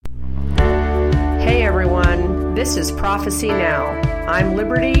This is Prophecy Now. I'm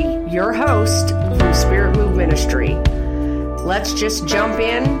Liberty, your host from Spirit Move Ministry. Let's just jump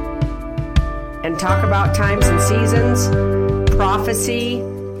in and talk about times and seasons, prophecy,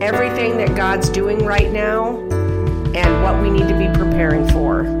 everything that God's doing right now, and what we need to be preparing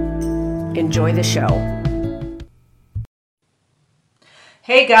for. Enjoy the show.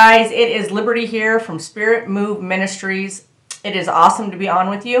 Hey guys, it is Liberty here from Spirit Move Ministries. It is awesome to be on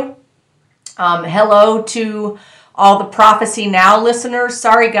with you. Hello to all the Prophecy Now listeners.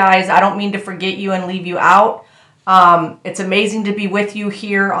 Sorry guys, I don't mean to forget you and leave you out. It's amazing to be with you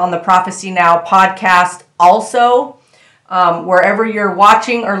here on the Prophecy Now podcast also. Wherever you're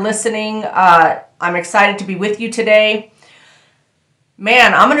watching or listening, I'm excited to be with you today.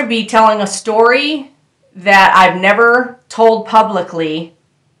 Man, I'm going to be telling a story that I've never told publicly.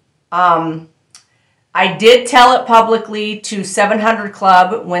 I did tell it publicly to 700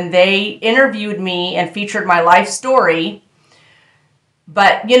 Club when they interviewed me and featured my life story.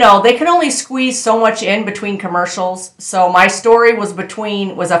 But, you know, they can only squeeze so much in between commercials. So my story was a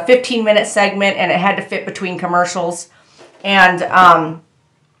 15-minute segment, and it had to fit between commercials. And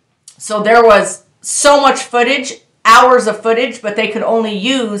so there was so much footage, hours of footage, but they could only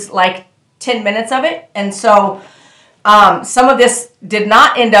use like 10 minutes of it. And so some of this did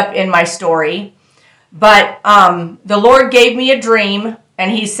not end up in my story. But the Lord gave me a dream,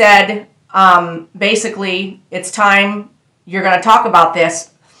 and he said, basically, it's time you're going to talk about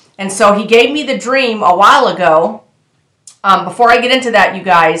this. And so he gave me the dream a while ago. Before I get into that, you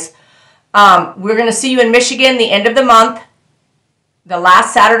guys, we're going to see you in Michigan the end of the month, the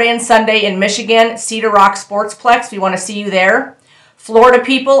last Saturday and Sunday in Michigan, Cedar Rock Sportsplex. We want to see you there. Florida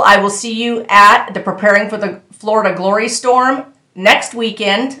people, I will see you at the Preparing for the Florida Glory Storm next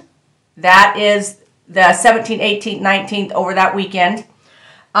weekend. That is the 17th, 18th, 19th, over that weekend.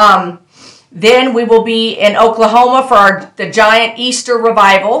 Then we will be in Oklahoma for the giant Easter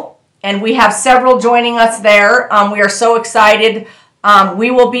revival, and we have several joining us there. We are so excited. We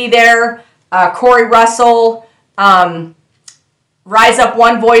will be there. Corey Russell, Rise Up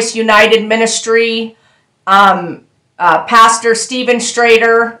One Voice United Ministry, Pastor Stephen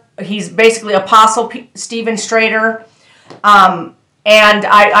Strader. He's basically Apostle Stephen Strader. And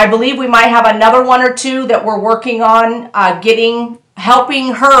I believe we might have another one or two that we're working on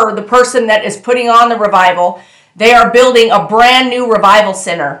helping her, the person that is putting on the revival. They are building a brand new revival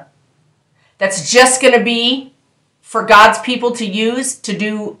center that's just going to be for God's people to use to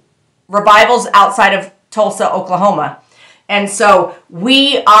do revivals outside of Tulsa, Oklahoma. And so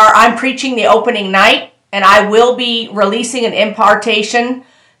I'm preaching the opening night, and I will be releasing an impartation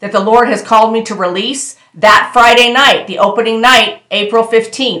that the Lord has called me to release that Friday night, the opening night, April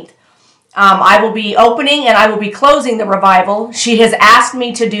 15th. I will be opening and I will be closing the revival. She has asked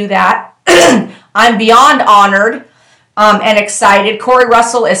me to do that. I'm beyond honored and excited. Corey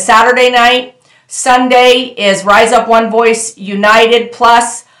Russell is Saturday night. Sunday is Rise Up One Voice United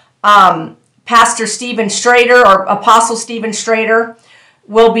plus Pastor Stephen Strader, or Apostle Stephen Strader,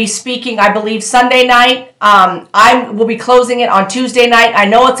 will be speaking, I believe, Sunday night. I will be closing it on Tuesday night. I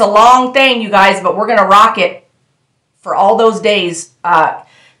know it's a long thing, you guys, but we're going to rock it for all those days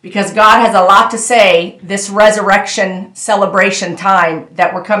because God has a lot to say this resurrection celebration time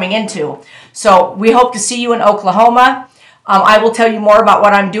that we're coming into. So we hope to see you in Oklahoma. I will tell you more about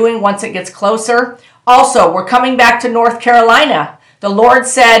what I'm doing once it gets closer. Also, we're coming back to North Carolina. The Lord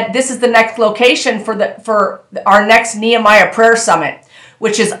said this is the next location for our next Nehemiah Prayer Summit,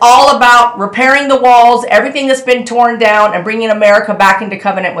 which is all about repairing the walls, everything that's been torn down, and bringing America back into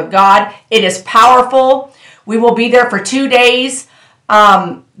covenant with God. It is powerful. We will be there for 2 days,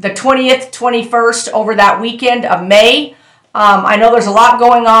 the 20th, 21st, over that weekend of May. I know there's a lot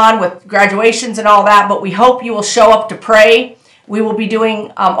going on with graduations and all that, but we hope you will show up to pray. We will be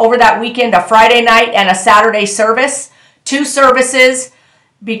doing, over that weekend, a Friday night and a Saturday service, 2 services,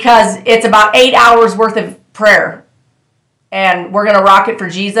 because it's about 8 hours worth of prayer. And we're going to rock it for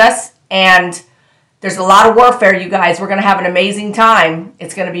Jesus. And there's a lot of warfare, you guys. We're going to have an amazing time.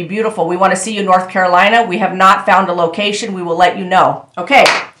 It's going to be beautiful. We want to see you in North Carolina. We have not found a location. We will let you know. Okay.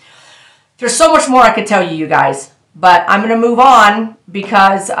 There's so much more I could tell you, you guys. But I'm going to move on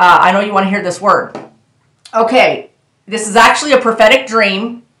because I know you want to hear this word. Okay. This is actually a prophetic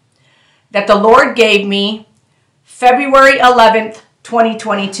dream that the Lord gave me February 11th,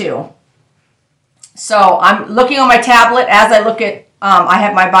 2022. So I'm looking on my tablet as I look at, I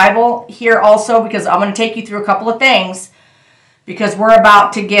have my Bible here also because I'm going to take you through a couple of things because we're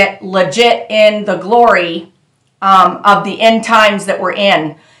about to get legit in the glory of the end times that we're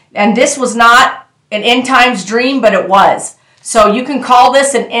in. And this was not an end times dream, but it was. So you can call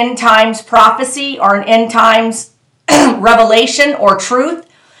this an end times prophecy or an end times revelation or truth.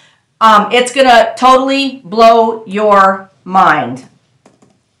 It's going to totally blow your mind.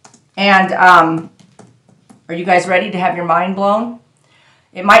 And are you guys ready to have your mind blown?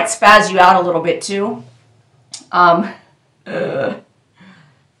 It might spaz you out a little bit too.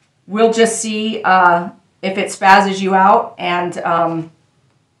 We'll just see if it spazzes you out, and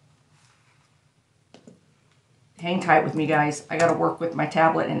hang tight with me, guys. I got to work with my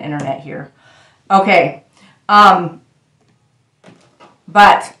tablet and internet here. Okay. But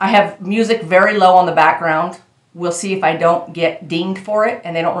I have music very low on the background. We'll see if I don't get dinged for it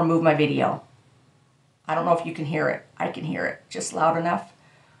and they don't remove my video. I don't know if you can hear it. I can hear it just loud enough.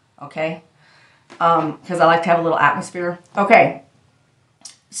 Okay. Because I like to have a little atmosphere. Okay.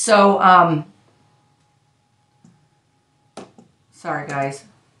 So, sorry guys.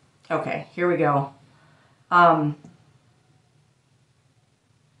 Okay, here we go. I'm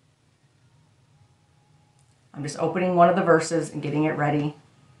just opening one of the verses and getting it ready.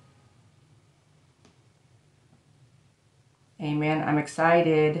 Amen. I'm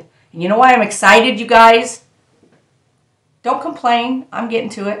excited. And you know why I'm excited, you guys? Don't complain. I'm getting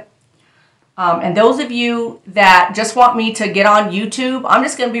to it. And those of you that just want me to get on YouTube, I'm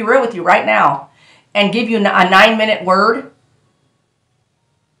just going to be real with you right now and give you a 9-minute word,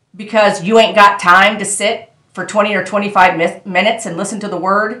 because you ain't got time to sit for 20 or 25 minutes and listen to the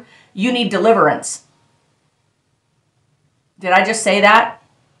word. You need deliverance. Did I just say that?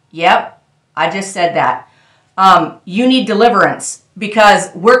 Yep, I just said that. You need deliverance, because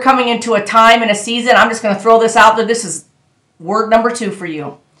we're coming into a time and a season. I'm just going to throw this out there. This is word number 2 for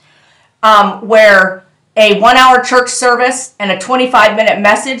you. Where a 1-hour church service and a 25-minute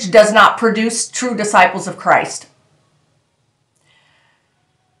message does not produce true disciples of Christ.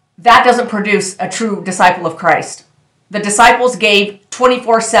 That doesn't produce a true disciple of Christ. The disciples gave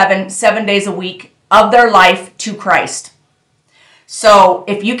 24/7, 7 days a week of their life to Christ. So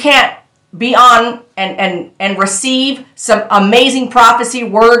if you can't be on and receive some amazing prophecy,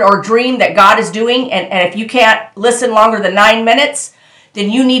 word, or dream that God is doing, and if you can't listen longer than 9 minutes, then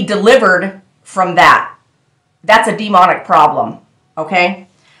you need delivered from that. That's a demonic problem, okay?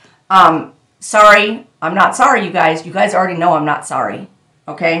 Sorry, I'm not sorry, you guys. You guys already know I'm not sorry,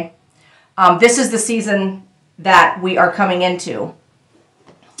 okay? This is the season that we are coming into.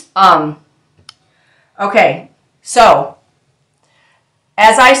 Okay, so,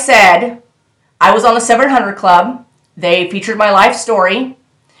 as I said, I was on the 700 Club. They featured my life story.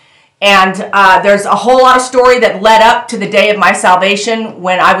 And there's a whole lot of story that led up to the day of my salvation,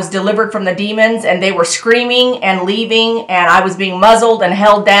 when I was delivered from the demons and they were screaming and leaving, and I was being muzzled and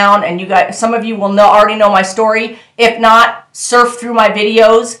held down. And you guys, some of you will already know my story. If not, surf through my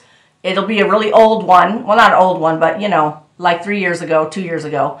videos. It'll be a really old one. Well, not an old one, but like 3 years ago, 2 years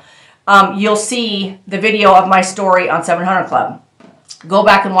ago. You'll see the video of my story on 700 Club. Go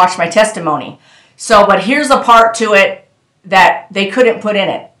back and watch my testimony. So, but here's a part to it that they couldn't put in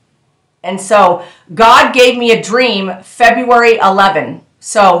it. And so God gave me a dream February 11.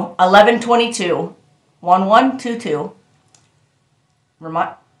 So 11/22, 1122.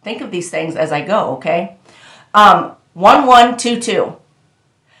 Think of these things as I go, okay? 1122.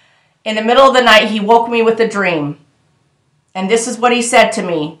 In the middle of the night, he woke me with a dream. And this is what he said to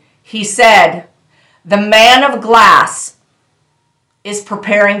me. He said, "The man of glass is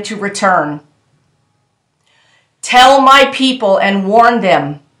preparing to return. Tell my people and warn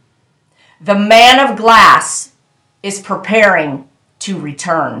them. The man of glass is preparing to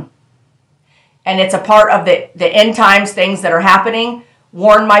return." And it's a part of the end times things that are happening.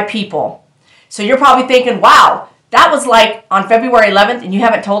 Warn my people. So you're probably thinking, wow, that was like on February 11th and you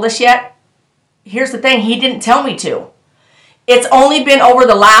haven't told us yet. Here's the thing. He didn't tell me to. It's only been over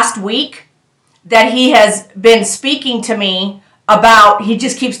the last week that he has been speaking to me about, he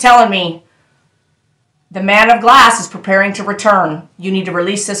just keeps telling me, the man of glass is preparing to return. You need to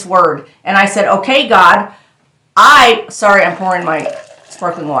release this word. And I said, okay, God, sorry, I'm pouring my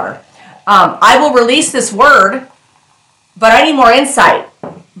sparkling water. I will release this word, but I need more insight,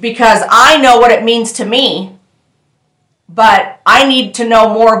 because I know what it means to me, but I need to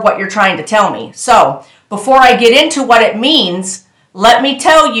know more of what you're trying to tell me. So before I get into what it means, let me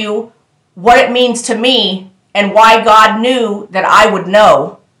tell you what it means to me and why God knew that I would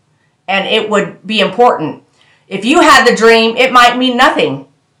know. And it would be important. If you had the dream, it might mean nothing.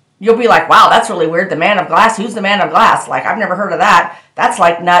 You'll be like, wow, that's really weird. The man of glass? Who's the man of glass? Like, I've never heard of that. That's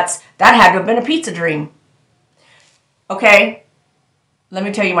like nuts. That had to have been a pizza dream. Okay, let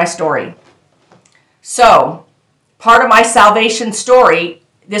me tell you my story. So, part of my salvation story,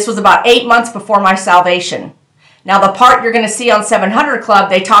 this was about 8 months before my salvation. Now, the part you're going to see on 700 Club,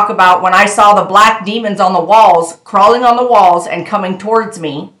 they talk about when I saw the black demons on the walls, crawling on the walls and coming towards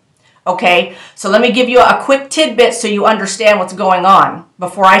me. Okay, so let me give you a quick tidbit so you understand what's going on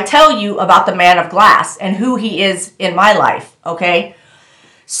before I tell you about the man of glass and who he is in my life. Okay,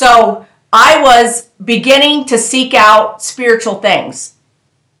 so I was beginning to seek out spiritual things,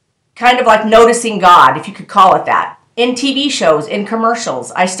 kind of like noticing God, if you could call it that, in TV shows, in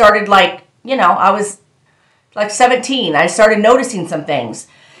commercials. I started I was like 17, I started noticing some things.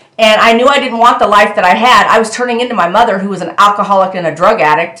 And I knew I didn't want the life that I had. I was turning into my mother, who was an alcoholic and a drug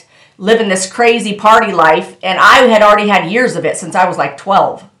addict, living this crazy party life. And I had already had years of it since I was like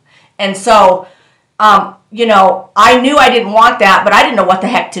 12. And so, I knew I didn't want that, but I didn't know what the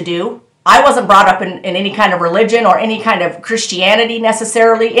heck to do. I wasn't brought up in any kind of religion or any kind of Christianity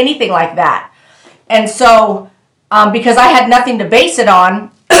necessarily, anything like that. And so, because I had nothing to base it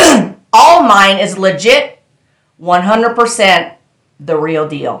on, all mine is legit 100% the real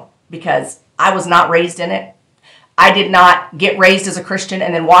deal, because I was not raised in it. I did not get raised as a Christian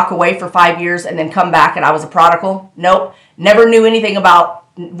and then walk away for 5 years and then come back and I was a prodigal. Nope. Never knew anything about,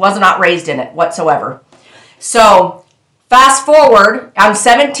 was not raised in it whatsoever. So fast forward, I'm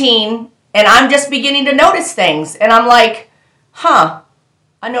 17 and I'm just beginning to notice things. And I'm like, I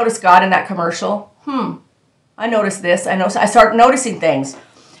noticed God in that commercial. I noticed this. I start noticing things.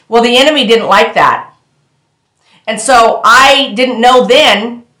 Well, the enemy didn't like that. And so I didn't know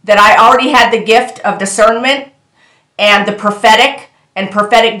then that I already had the gift of discernment and the prophetic and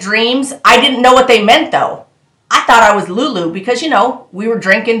prophetic dreams. I didn't know what they meant, though. I thought I was Lulu because, we were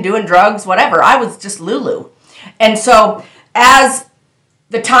drinking, doing drugs, whatever. I was just Lulu. And so as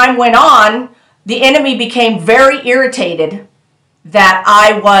the time went on, the enemy became very irritated that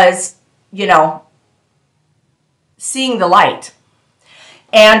I was, seeing the light.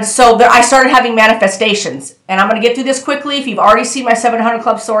 And so I started having manifestations. And I'm going to get through this quickly. If you've already seen my 700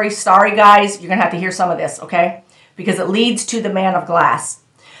 Club story, sorry guys, you're going to have to hear some of this, okay? Because it leads to the man of glass.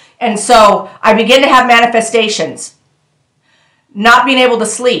 And so I began to have manifestations. Not being able to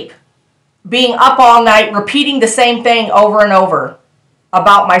sleep. Being up all night, repeating the same thing over and over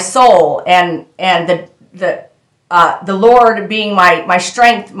about my soul and the Lord being my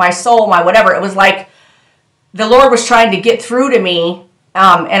strength, my soul, my whatever. It was like the Lord was trying to get through to me.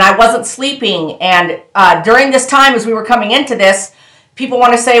 And I wasn't sleeping. And during this time, as we were coming into this, people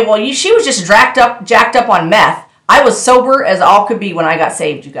want to say, well, she was just jacked up on meth. I was sober as all could be when I got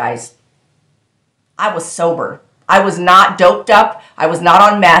saved, you guys. I was sober. I was not doped up. I was not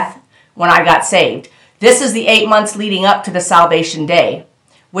on meth when I got saved. This is the 8 months leading up to the salvation day,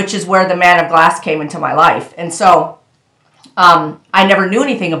 which is where the man of glass came into my life. And so I never knew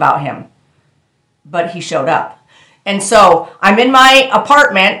anything about him, but he showed up. And so I'm in my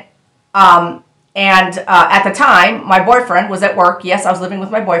apartment, and at the time, my boyfriend was at work. Yes, I was living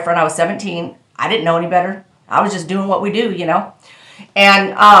with my boyfriend. I was 17. I didn't know any better. I was just doing what we do,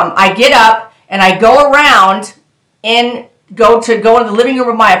 And I get up, and I go around and go into the living room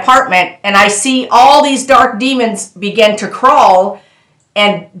of my apartment, and I see all these dark demons begin to crawl,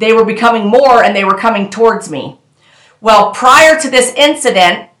 and they were becoming more, and they were coming towards me. Well, prior to this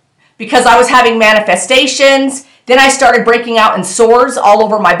incident, because I was having manifestations, then I started breaking out in sores all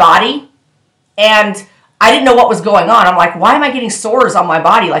over my body. And I didn't know what was going on. I'm like, why am I getting sores on my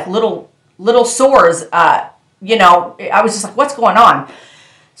body? Like little sores. I was just like, what's going on?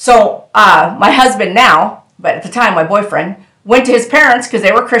 So my husband now, but at the time my boyfriend, went to his parents because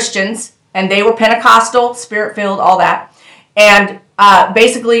they were Christians. And they were Pentecostal, Spirit-filled, all that. And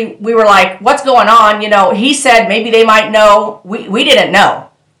basically we were like, what's going on? He said maybe they might know. We didn't know.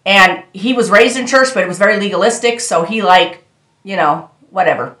 And he was raised in church, but it was very legalistic. So he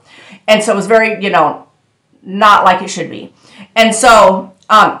whatever. And so it was very, not like it should be. And so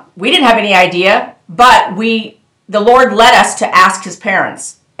we didn't have any idea, but the Lord led us to ask his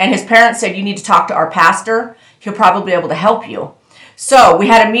parents. And his parents said, you need to talk to our pastor. He'll probably be able to help you. So we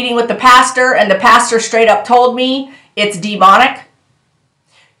had a meeting with the pastor, and the pastor straight up told me it's demonic.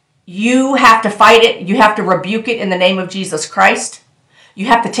 You have to fight it. You have to rebuke it in the name of Jesus Christ. You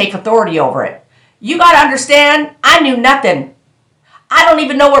have to take authority over it. You got to understand, I knew nothing. I don't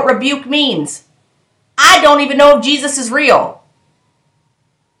even know what rebuke means. I don't even know if Jesus is real.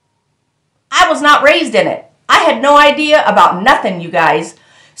 I was not raised in it. I had no idea about nothing, you guys.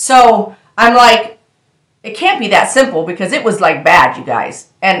 So I'm like, it can't be that simple, because it was like bad, you guys.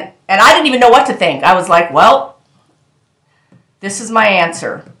 And I didn't even know what to think. I was like, well, this is my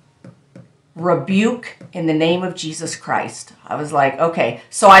answer. Rebuke in the name of Jesus Christ. I was like, okay.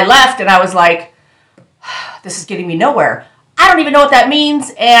 So I left and I was like, this is getting me nowhere. I don't even know what that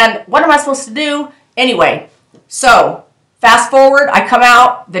means. And what am I supposed to do? Anyway, So fast forward, I come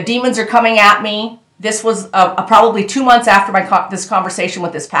out, the demons are coming at me. This was probably 2 months after this conversation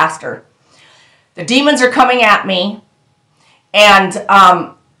with this pastor. The demons are coming at me, and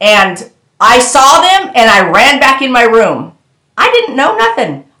I saw them, and I ran back in my room. I didn't know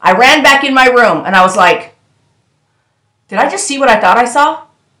nothing. I ran back in my room, and I was like, did I just see what I thought I saw?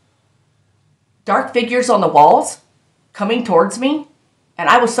 Dark figures on the walls coming towards me. And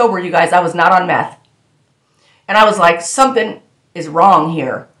I was sober, you guys. I was not on meth. And I was like, something is wrong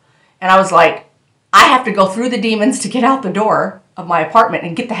here. And I was like, I have to go through the demons to get out the door of my apartment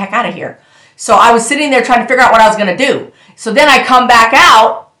and get the heck out of here. So I was sitting there trying to figure out what I was going to do. So then I come back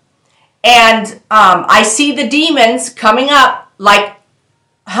out, and I see the demons coming up, like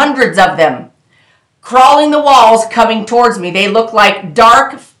hundreds of them, crawling the walls, coming towards me. They look like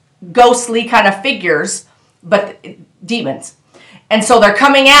dark, ghostly kind of figures, but demons. And so they're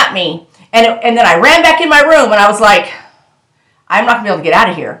coming at me. And then I ran back in my room, and I was like, I'm not going to be able to get out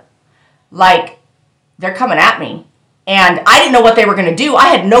of here. Like, they're coming at me. And I didn't know what they were going to do. I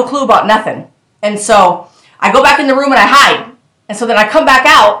had no clue about nothing. And so I go back in the room and I hide. And so then I come back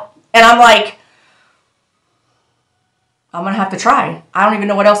out, and I'm like, I'm going to have to try. I don't even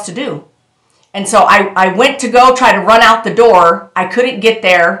know what else to do. And so I went to go try to run out the door. I couldn't get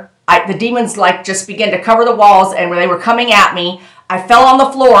there. The demons like just began to cover the walls, and when they were coming at me, I fell on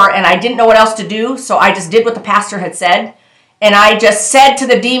the floor, and I didn't know what else to do. So I just did what the pastor had said. And I just said to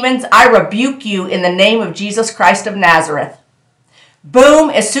the demons, I rebuke you in the name of Jesus Christ of Nazareth. Boom.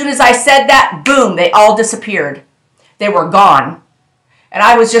 As soon as I said that, boom, they all disappeared. They were gone. And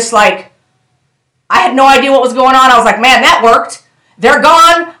I was just like, I had no idea what was going on. I was like, man, that worked. They're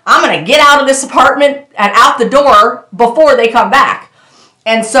gone. I'm going to get out of this apartment and out the door before they come back.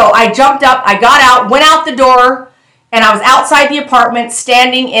 And so I jumped up, I got out, went out the door, and I was outside the apartment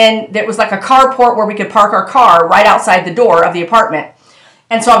standing in, there was like a carport where we could park our car right outside the door of the apartment.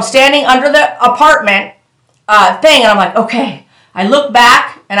 And so I'm standing under the apartment thing, and I'm like, okay. I look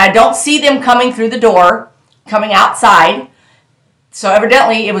back, and I don't see them coming through the door, coming outside. So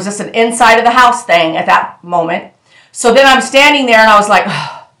evidently, it was just an inside of the house thing at that moment. So then I'm standing there, and I was like,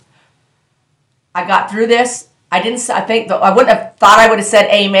 oh, I got through this. I wouldn't have thought I would have said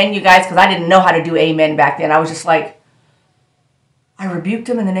amen, you guys, because I didn't know how to do amen back then. I was just like, I rebuked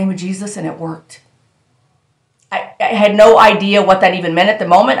him in the name of Jesus, and it worked. I had no idea what that even meant at the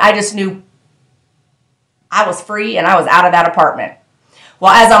moment. I just knew I was free, and I was out of that apartment.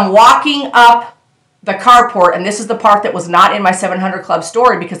 Well, as I'm walking up the carport, and this is the part that was not in my 700 Club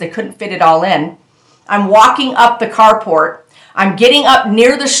story because they couldn't fit it all in. I'm walking up the carport. I'm getting up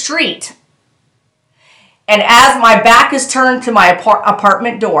near the street. And as my back is turned to my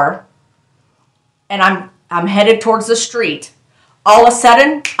apartment door, and I'm headed towards the street, all of a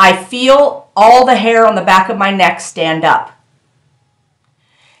sudden, I feel all the hair on the back of my neck stand up.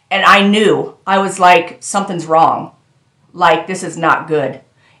 And I knew. I was like, something's wrong. Like, this is not good.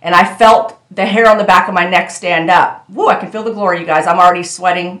 And I felt the hair on the back of my neck stand up. Woo, I can feel the glory, you guys. I'm already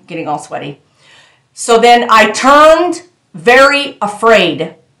sweating, getting all sweaty. So then I turned very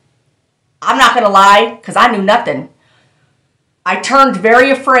afraid. I'm not going to lie, because I knew nothing. I turned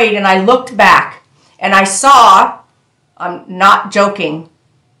very afraid, and I looked back, and I saw, I'm not joking,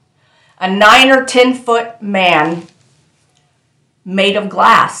 a 9 or 10 foot man made of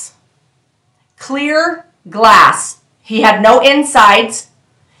glass. Clear glass. He had no insides.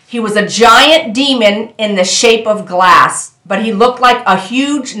 He was a giant demon in the shape of glass, but he looked like a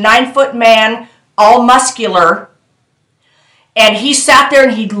huge 9 foot man, all muscular. And he sat there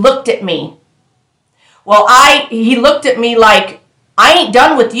and he looked at me. Well, he looked at me like, I ain't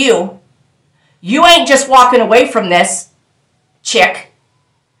done with you. You ain't just walking away from this, chick.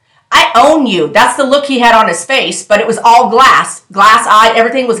 I own you. That's the look he had on his face, but it was all glass. Glass eye,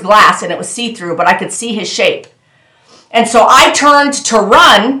 everything was glass, and it was see-through, but I could see his shape. And so I turned to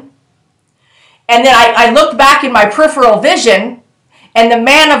run, and then I looked back in my peripheral vision, and the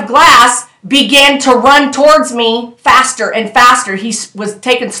man of glass began to run towards me faster and faster. He was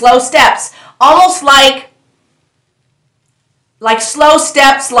taking slow steps, almost like slow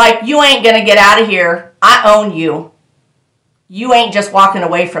steps, like, you ain't gonna get out of here. I own you. You ain't just walking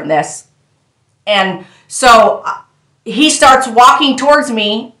away from this. And so he starts walking towards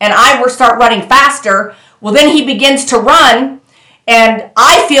me, and I start running faster. Well, then he begins to run, and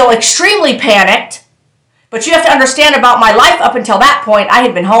I feel extremely panicked. But you have to understand about my life up until that point. I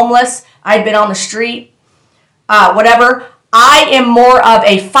had been homeless. I had been on the street, whatever. I am more of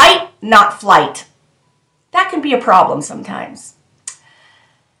a fight, not flight. That can be a problem sometimes.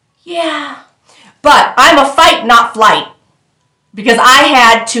 Yeah. But I'm a fight, not flight. Because I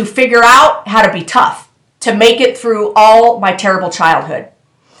had to figure out how to be tough. to make it through all my terrible childhood.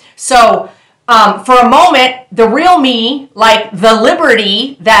 So for a moment, the real me, like the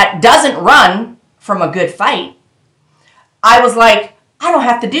Liberty that doesn't run from a good fight, I was like, I don't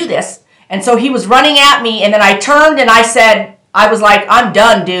have to do this. And so he was running at me, and then I turned and I said, I was like, I'm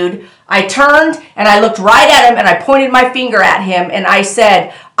done, dude. I turned and I looked right at him and I pointed my finger at him and I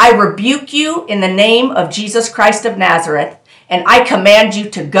said, I rebuke you in the name of Jesus Christ of Nazareth, and I command you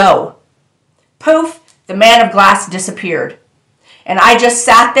to go. Poof, the man of glass disappeared. And I just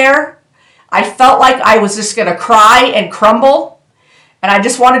sat there. I felt like I was just going to cry and crumble. And I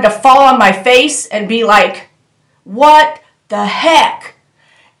just wanted to fall on my face and be like, what the heck?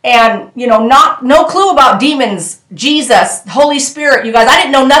 And, no clue about demons, Jesus, Holy Spirit, you guys. I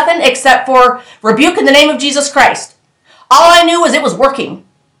didn't know nothing except for rebuke in the name of Jesus Christ. All I knew was it was working.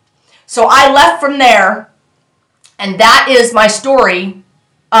 So I left from there, and that is my story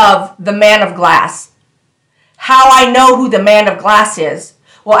of the man of glass. How I know who the man of glass is.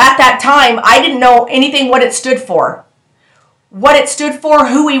 Well, at that time, I didn't know anything what it stood for. What it stood for,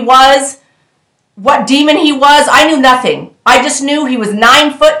 who he was, what demon he was, I knew nothing. I just knew he was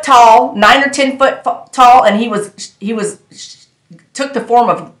 9 foot tall, 9 or 10 foot tall, and he took the form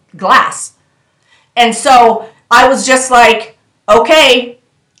of glass. And so I was just like, okay,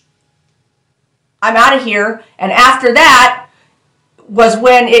 I'm out of here. And after that was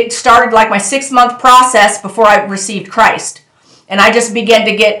when it started, like my 6-month process before I received Christ. And I just began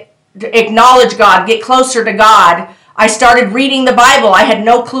to acknowledge God, get closer to God. I started reading the Bible. I had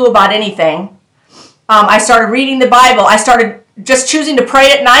no clue about anything. I started reading the Bible. I started just choosing to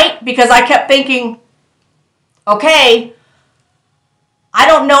pray at night because I kept thinking, okay, I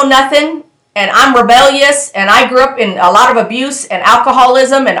don't know nothing, and I'm rebellious, and I grew up in a lot of abuse and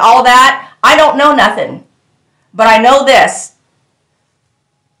alcoholism and all that. I don't know nothing. But I know this.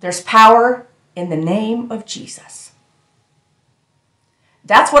 There's power in the name of Jesus.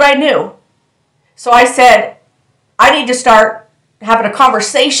 That's what I knew. So I said, I need to start having a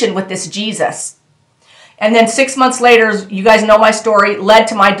conversation with this Jesus. And then 6 months later, you guys know my story, led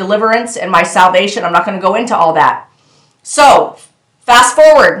to my deliverance and my salvation. I'm not going to go into all that. So, fast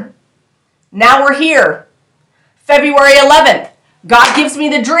forward. Now we're here. February 11th. God gives me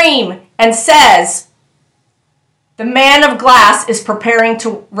the dream and says, the man of glass is preparing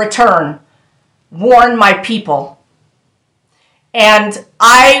to return. Warn my people. And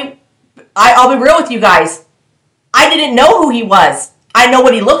I'll be real with you guys. I didn't know who he was. I know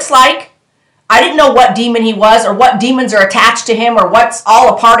what he looks like. I didn't know what demon he was or what demons are attached to him or what's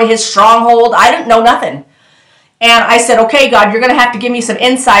all a part of his stronghold. I didn't know nothing. And I said, okay, God, you're going to have to give me some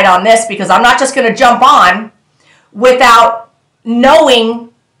insight on this because I'm not just going to jump on without knowing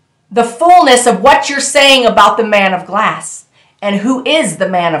the fullness of what you're saying about the man of glass and who is the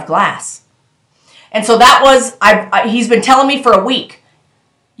man of glass. And so that was, he's been telling me for a week,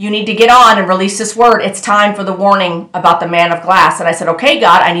 you need to get on and release this word. It's time for the warning about the man of glass. And I said, okay,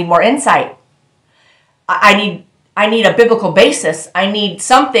 God, I need more insight. I need a biblical basis. I need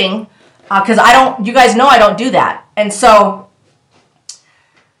something because you guys know I don't do that. And so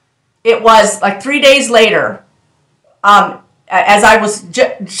it was like 3 days later, as I was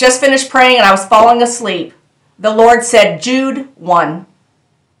just finished praying and I was falling asleep, the Lord said, Jude 1.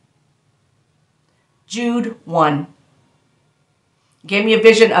 Jude 1. Gave me a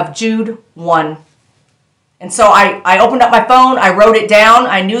vision of Jude 1. And so I opened up my phone, I wrote it down.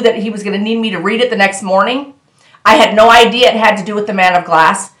 I knew that he was going to need me to read it the next morning. I had no idea it had to do with the man of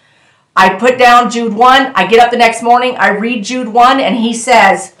glass. I put down Jude 1. I get up the next morning, I read Jude 1, and he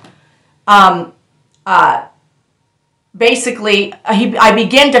says, basically, I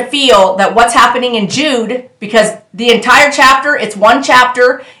begin to feel that what's happening in Jude, because the entire chapter, it's one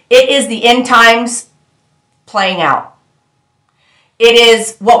chapter, it is the end times playing out. It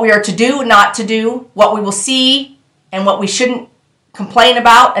is what we are to do, not to do, what we will see, and what we shouldn't complain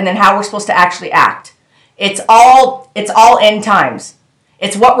about, and then how we're supposed to actually act. It's all end times.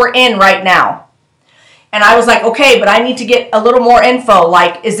 It's what we're in right now. And I was like, okay, but I need to get a little more info.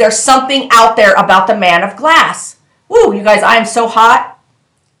 Like, is there something out there about the man of glass? Woo, you guys, I am so hot.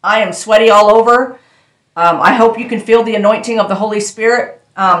 I am sweaty all over. I hope you can feel the anointing of the Holy Spirit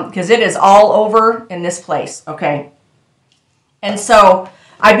because it is all over in this place, okay? And so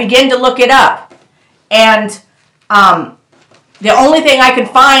I began to look it up. And the only thing I could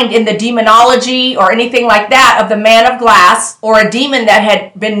find in the demonology or anything like that of the man of glass or a demon that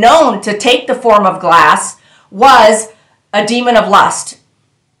had been known to take the form of glass was a demon of lust.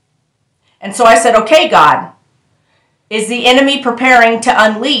 And so I said, okay, God, is the enemy preparing to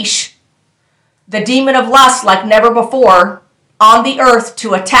unleash the demon of lust like never before on the earth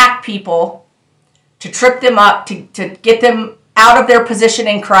to attack people, to trip them up, to get them out of their position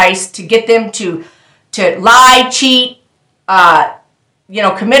in Christ, to get them to lie, cheat,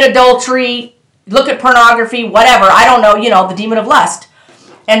 commit adultery, look at pornography, whatever. I don't know, the demon of lust.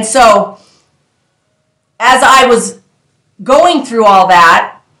 And so, as I was going through all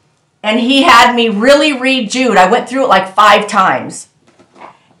that, and he had me really read Jude, I went through it like 5 times.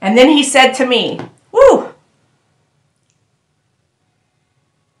 And then he said to me, woo,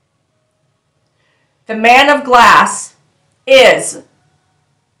 the man of glass is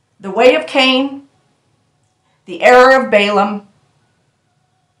the way of Cain, the error of Balaam,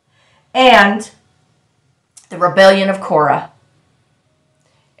 and the rebellion of Korah.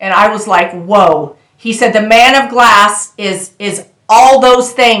 And I was like, whoa. He said the man of glass is all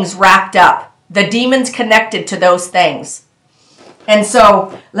those things wrapped up. The demons connected to those things. And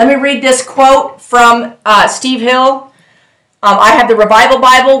so let me read this quote from Steve Hill. I have the Revival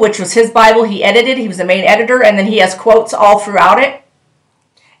Bible, which was his Bible he edited. He was the main editor, and then he has quotes all throughout it.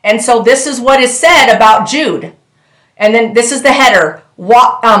 And so this is what is said about Jude. And then this is the header.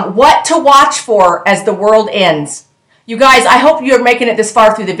 What to watch for as the world ends. You guys, I hope you're making it this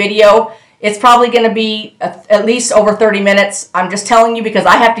far through the video. It's probably going to be at least over 30 minutes. I'm just telling you because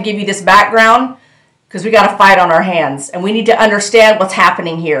I have to give you this background because we got a fight on our hands. And we need to understand what's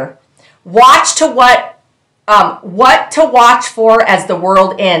happening here. What to watch for as the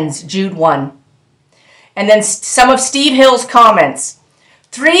world ends, Jude 1. And then some of Steve Hill's comments.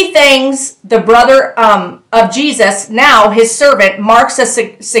 3 things the brother of Jesus, now his servant, marks as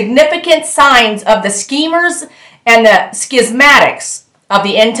significant signs of the schemers and the schismatics of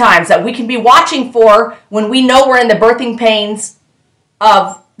the end times that we can be watching for when we know we're in the birthing pains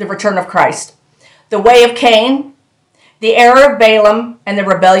of the return of Christ. The way of Cain, the error of Balaam, and the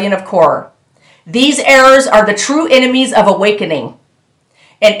rebellion of Korah. These errors are the true enemies of awakening.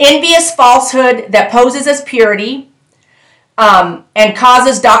 An envious falsehood that poses as purity and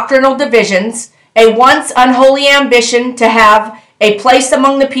causes doctrinal divisions, a once unholy ambition to have a place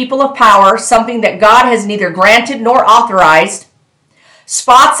among the people of power, something that God has neither granted nor authorized,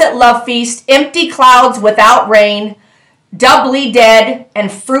 spots at love feast, empty clouds without rain, doubly dead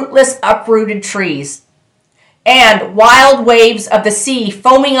and fruitless uprooted trees, and wild waves of the sea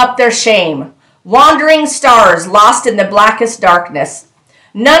foaming up their shame, wandering stars lost in the blackest darkness.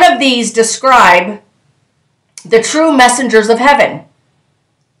 None of these describe the true messengers of heaven.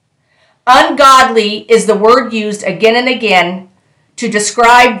 Ungodly is the word used again and again to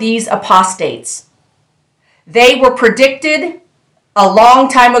describe these apostates. They were predicted a long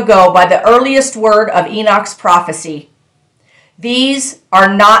time ago by the earliest word of Enoch's prophecy. These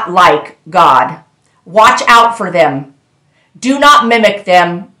are not like God. Watch out for them. Do not mimic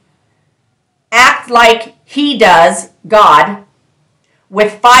them. Act like He does, God,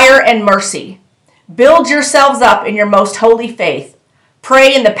 with fire and mercy. Build yourselves up in your most holy faith.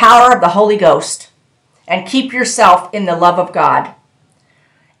 Pray in the power of the Holy Ghost. And keep yourself in the love of God.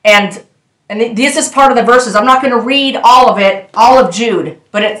 And this is part of the verses. I'm not going to read all of it, all of Jude.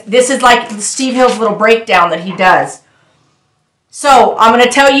 But this is like Steve Hill's little breakdown that he does. So I'm going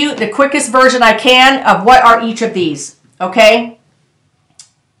to tell you the quickest version I can of what are each of these. Okay?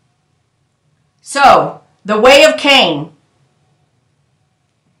 So, the way of Cain.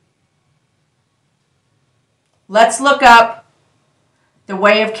 Let's look up the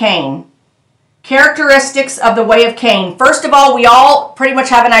way of Cain. Characteristics of the way of Cain. First of all, we all pretty much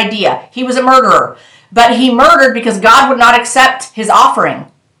have an idea. He was a murderer. But he murdered because God would not accept his offering.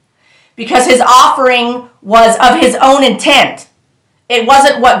 Because his offering was of his own intent. It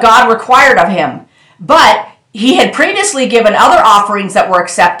wasn't what God required of him. But he had previously given other offerings that were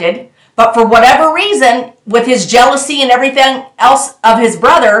accepted. But for whatever reason, with his jealousy and everything else of his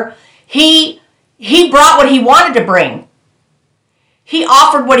brother, he brought what he wanted to bring. He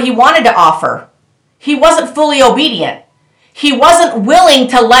offered what he wanted to offer. He wasn't fully obedient. He wasn't willing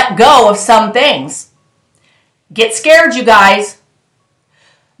to let go of some things. Get scared, you guys.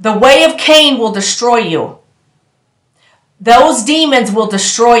 The way of Cain will destroy you. Those demons will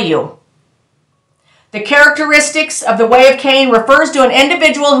destroy you. The characteristics of the way of Cain refers to an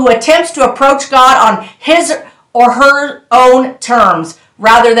individual who attempts to approach God on his or her own terms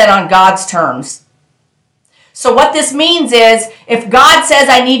rather than on God's terms. So what this means is, if God says,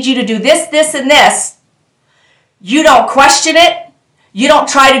 I need you to do this, this, and this, you don't question it. You don't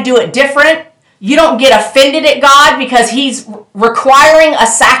try to do it different. You don't get offended at God because He's requiring a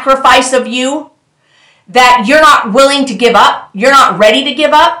sacrifice of you that you're not willing to give up. You're not ready to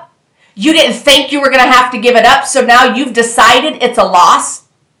give up. You didn't think you were going to have to give it up, so now you've decided it's a loss.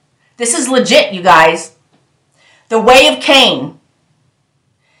 This is legit, you guys. The way of Cain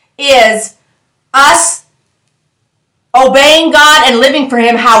is us obeying God and living for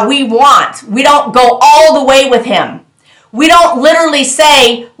Him how we want. We don't go all the way with Him. We don't literally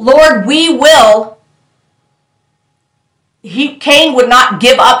say, Lord, we will. Cain would not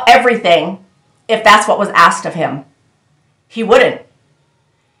give up everything if that's what was asked of him. He wouldn't.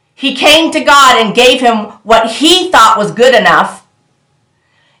 He came to God and gave Him what he thought was good enough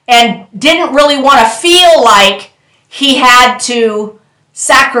and didn't really want to feel like he had to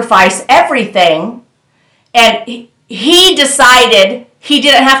sacrifice everything. And he decided he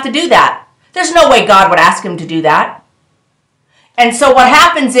didn't have to do that. There's no way God would ask him to do that. And so what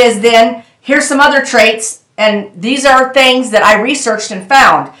happens is then, here's some other traits, and these are things that I researched and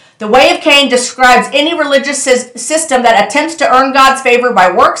found. The way of Cain describes any religious system that attempts to earn God's favor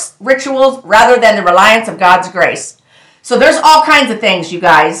by works, rituals, rather than the reliance of God's grace. So there's all kinds of things, you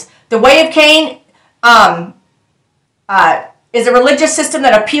guys. The way of Cain is a religious system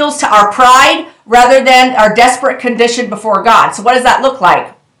that appeals to our pride rather than our desperate condition before God. So what does that look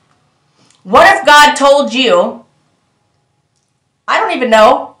like? What if God told you, I don't even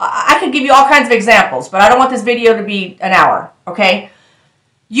know, I could give you all kinds of examples, but I don't want this video to be an hour, okay?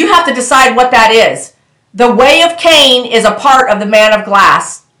 You have to decide what that is. The way of Cain is a part of the man of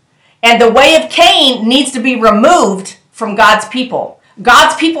glass. And the way of Cain needs to be removed from God's people.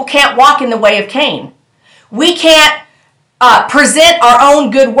 God's people can't walk in the way of Cain. We can't present our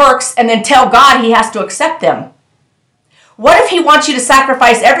own good works and then tell God He has to accept them. What if He wants you to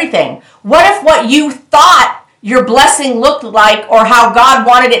sacrifice everything? What if what you thought your blessing looked like or how God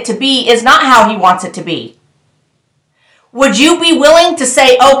wanted it to be is not how He wants it to be? Would you be willing to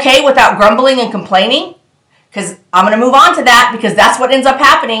say okay without grumbling and complaining? Because I'm going to move on to that, because that's what ends up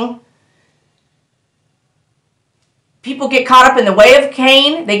happening. People get caught up in the way of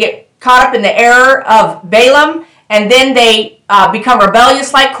Cain. They get caught up in the error of Balaam. And then they become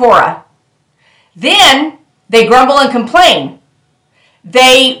rebellious like Korah. Then they grumble and complain.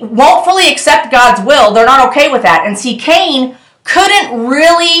 They won't fully accept God's will. They're not okay with that. And see, Cain couldn't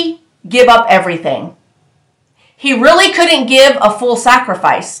really give up everything. He really couldn't give a full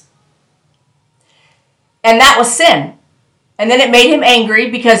sacrifice. And that was sin. And then it made him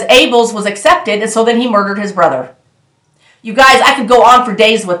angry because Abel's was accepted, and so then he murdered his brother. You guys, I could go on for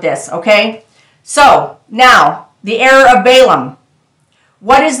days with this, okay? So, now, the error of Balaam.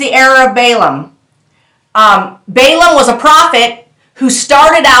 What is the error of Balaam? Balaam was a prophet who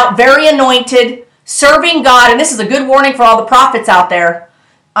started out very anointed, serving God, and this is a good warning for all the prophets out there,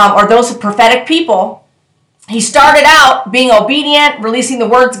 or those prophetic people. He started out being obedient, releasing the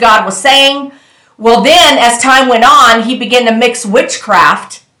words God was saying. Well, then, as time went on, he began to mix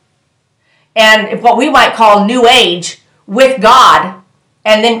witchcraft and what we might call New Age with God,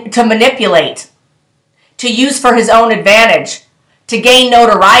 and then to manipulate, to use for his own advantage, to gain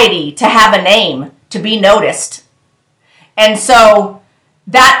notoriety, to have a name, to be noticed. And so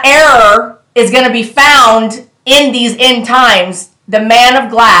that error is going to be found in these end times. The man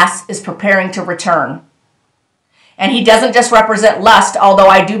of glass is preparing to return. And he doesn't just represent lust, although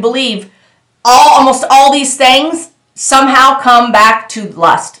I do believe almost all these things somehow come back to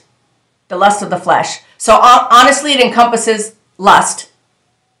lust, the lust of the flesh. So honestly, it encompasses lust.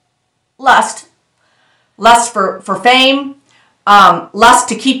 Lust for fame, lust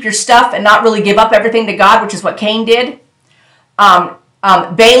to keep your stuff and not really give up everything to God, which is what Cain did.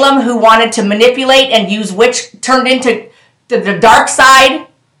 Balaam, who wanted to manipulate and use turned into the dark side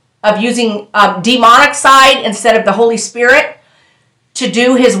of using demonic side instead of the Holy Spirit to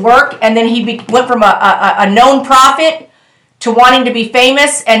do his work. And then he went from a known prophet to wanting to be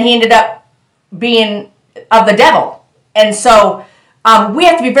famous, and he ended up being of the devil. And so we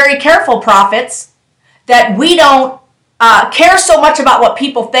have to be very careful, prophets, that we don't care so much about what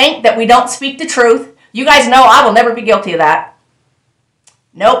people think that we don't speak the truth. You guys know I will never be guilty of that.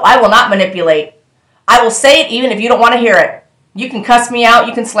 Nope, I will not manipulate. I will say it even if you don't want to hear it. You can cuss me out,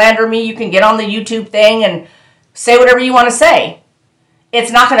 you can slander me, you can get on the YouTube thing and say whatever you want to say.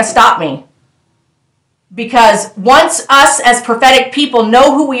 It's not going to stop me. Because once us as prophetic people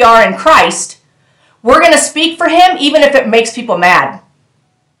know who we are in Christ, we're going to speak for Him even if it makes people mad.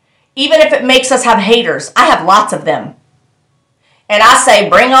 Even if it makes us have haters. I have lots of them. And I say,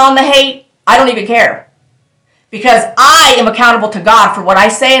 bring on the hate. I don't even care. Because I am accountable to God for what I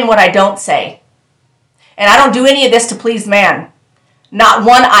say and what I don't say. And I don't do any of this to please man. Not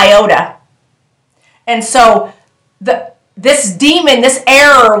one iota. And so this demon, this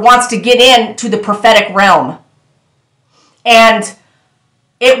error wants to get into the prophetic realm. And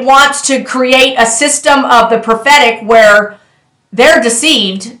it wants to create a system of the prophetic where they're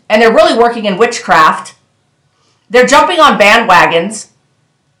deceived and they're really working in witchcraft. They're jumping on bandwagons.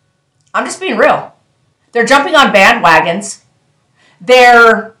 I'm just being real. They're jumping on bandwagons.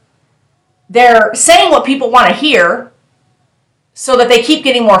 They're saying what people want to hear so that they keep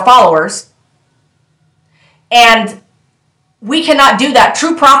getting more followers. And we cannot do that.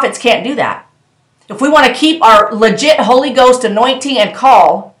 True prophets can't do that. If we want to keep our legit Holy Ghost anointing and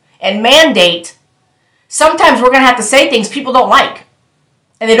call and mandate, sometimes we're going to have to say things people don't like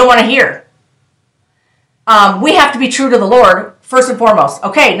and they don't want to hear. We have to be true to the Lord, first and foremost.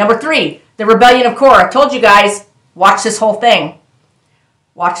 Okay, number 3, the rebellion of Korah. I told you guys, watch this whole thing.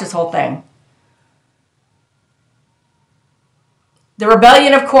 Watch this whole thing. The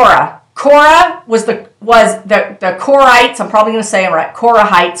rebellion of Korah. Korah was the Korahites. I'm probably going to say them right.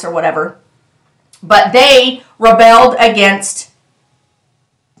 Korahites or whatever. But they rebelled against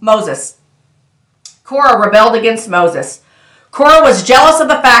Moses. Korah rebelled against Moses. Korah was jealous of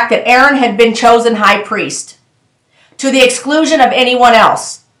the fact that Aaron had been chosen high priest, to the exclusion of anyone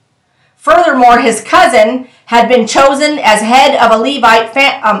else. Furthermore, his cousin had been chosen as head of the Levite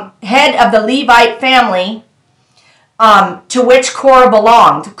family, to which Korah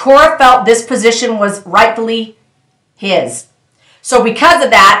belonged. Korah felt this position was rightfully his. So because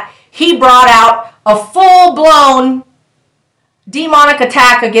of that, he brought out a full-blown demonic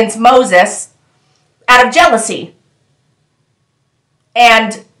attack against Moses out of jealousy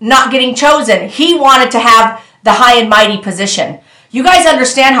and not getting chosen. He wanted to have the high and mighty position. You guys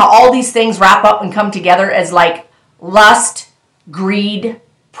understand how all these things wrap up and come together as like lust, greed,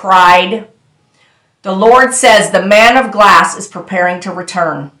 pride. The Lord says the man of glass is preparing to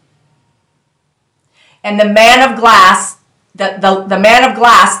return. And the man of glass, the man of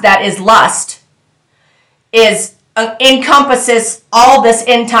glass that is lust, encompasses all this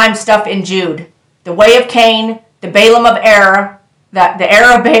end time stuff in Jude. The way of Cain, the Balaam of error, the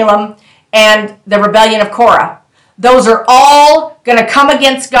error of Balaam, and the rebellion of Korah. Those are all going to come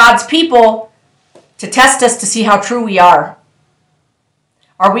against God's people to test us to see how true we are.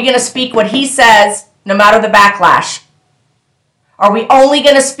 Are we going to speak what he says no matter the backlash? Are we only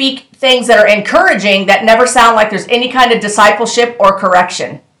going to speak things that are encouraging that never sound like there's any kind of discipleship or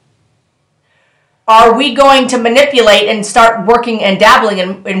correction? Are we going to manipulate and start working and dabbling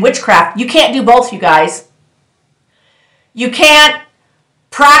in witchcraft? You can't do both, you guys. You can't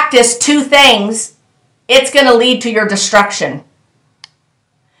practice two things. It's going to lead to your destruction.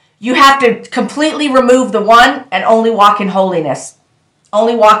 You have to completely remove the one and only walk in holiness.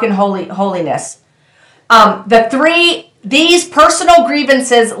 Only walk in holiness. These personal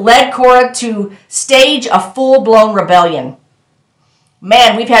grievances led Korah to stage a full-blown rebellion.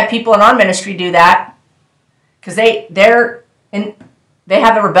 Man, we've had people in our ministry do that because they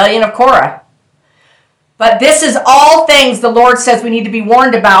have the rebellion of Korah. But this is all things the Lord says we need to be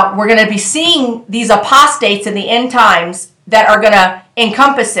warned about. We're going to be seeing these apostates in the end times that are going to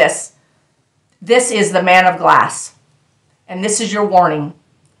encompass this. This is the man of glass. And this is your warning.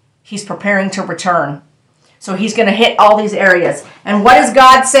 He's preparing to return. So he's going to hit all these areas. And what does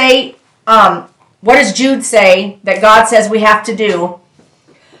God say? What does Jude say that God says we have to do?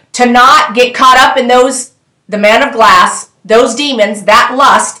 To not get caught up in the man of glass, those demons, that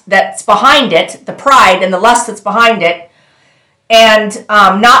lust that's behind it, the pride and the lust that's behind it, and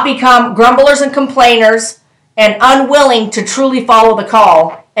not become grumblers and complainers and unwilling to truly follow the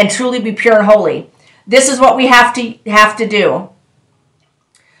call and truly be pure and holy. This is what we have to do.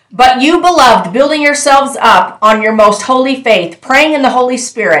 But you, beloved, building yourselves up on your most holy faith, praying in the Holy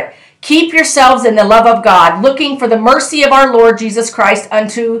Spirit, keep yourselves in the love of God, looking for the mercy of our Lord Jesus Christ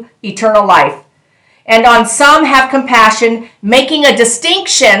unto eternal life. And on some have compassion, making a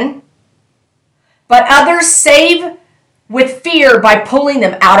distinction, but others save with fear by pulling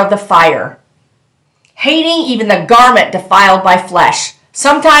them out of the fire, hating even the garment defiled by flesh.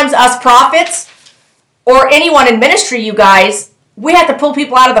 Sometimes us prophets, or anyone in ministry, you guys, we have to pull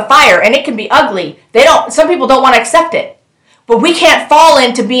people out of the fire, and it can be ugly. Some people don't want to accept it. But we can't fall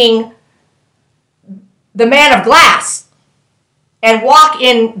into being the man of glass and walk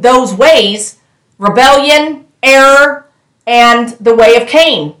in those ways, rebellion, error, and the way of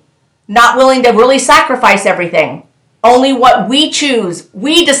Cain. Not willing to really sacrifice everything. Only what we choose.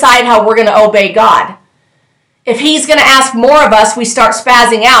 We decide how we're going to obey God. If he's going to ask more of us, we start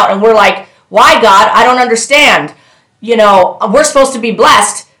spazzing out, and we're like, why, God? I don't understand. We're supposed to be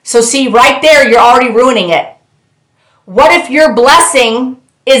blessed. So see, right there, you're already ruining it. What if your blessing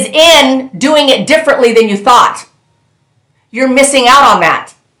is in doing it differently than you thought? You're missing out on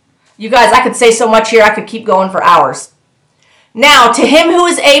that. You guys, I could say so much here. I could keep going for hours. Now, to him who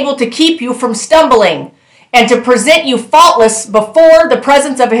is able to keep you from stumbling and to present you faultless before the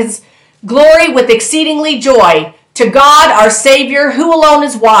presence of his glory with exceedingly joy, to God our Savior, who alone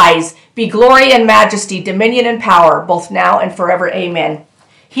is wise, be glory and majesty, dominion and power, both now and forever. Amen.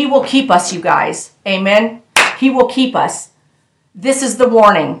 He will keep us, you guys. Amen. He will keep us. This is the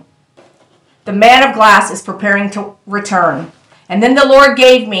warning. The man of glass is preparing to return. And then the Lord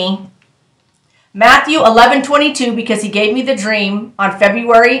gave me Matthew 11:22, because he gave me the dream on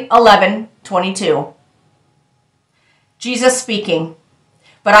February 11:22. Jesus speaking.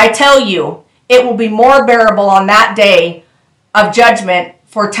 But I tell you, it will be more bearable on that day of judgment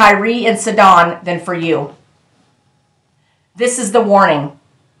for Tyre and Sidon than for you. This is the warning.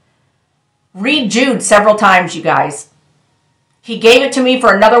 Read Jude several times, you guys. He gave it to me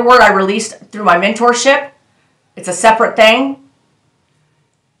for another word I released through my mentorship. It's a separate thing.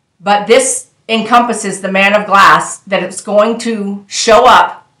 But this encompasses the man of glass, that it's going to show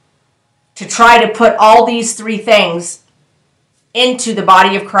up to try to put all these three things into the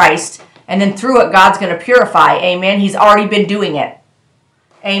body of Christ. And then through it, God's going to purify. Amen. He's already been doing it.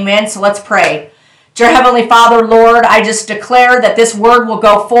 Amen. So let's pray. Dear Heavenly Father, Lord, I just declare that this word will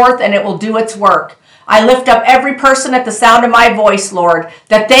go forth and it will do its work. I lift up every person at the sound of my voice, Lord,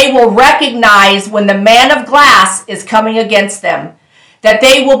 that they will recognize when the man of glass is coming against them, that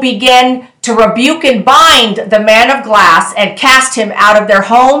they will begin to rebuke and bind the man of glass and cast him out of their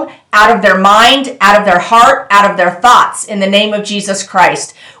home, out of their mind, out of their heart, out of their thoughts, in the name of Jesus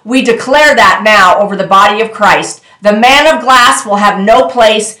Christ. We declare that now over the body of Christ. The man of glass will have no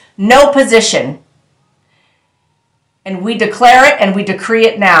place, no position. And we declare it and we decree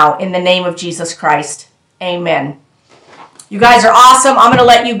it now in the name of Jesus Christ. Amen. You guys are awesome. I'm going to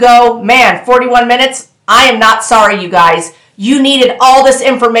let you go. Man, 41 minutes. I am not sorry, you guys. You needed all this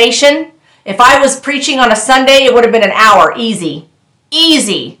information. If I was preaching on a Sunday, it would have been an hour. Easy.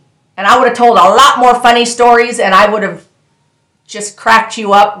 Easy. And I would have told a lot more funny stories, and I would have just cracked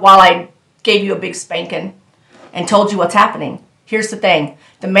you up while I gave you a big spanking and told you what's happening. Here's the thing.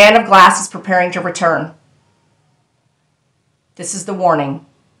 The man of glass is preparing to return. This is the warning.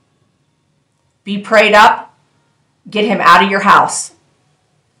 Be prayed up. Get him out of your house.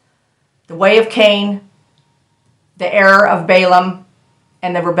 The way of Cain, the error of Balaam,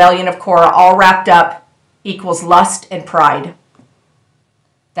 and the rebellion of Korah, all wrapped up, equals lust and pride.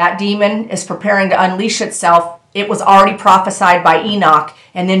 That demon is preparing to unleash itself. It was already prophesied by Enoch,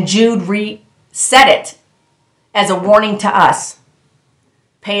 and then Jude reset it as a warning to us.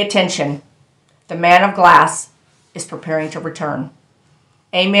 Pay attention. The man of glass is preparing to return.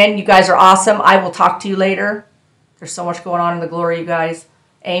 Amen. You guys are awesome. I will talk to you later. There's so much going on in the glory, you guys.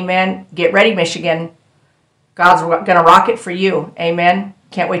 Amen. Get ready, Michigan. God's going to rock it for you. Amen.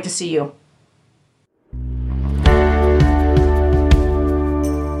 Can't wait to see you.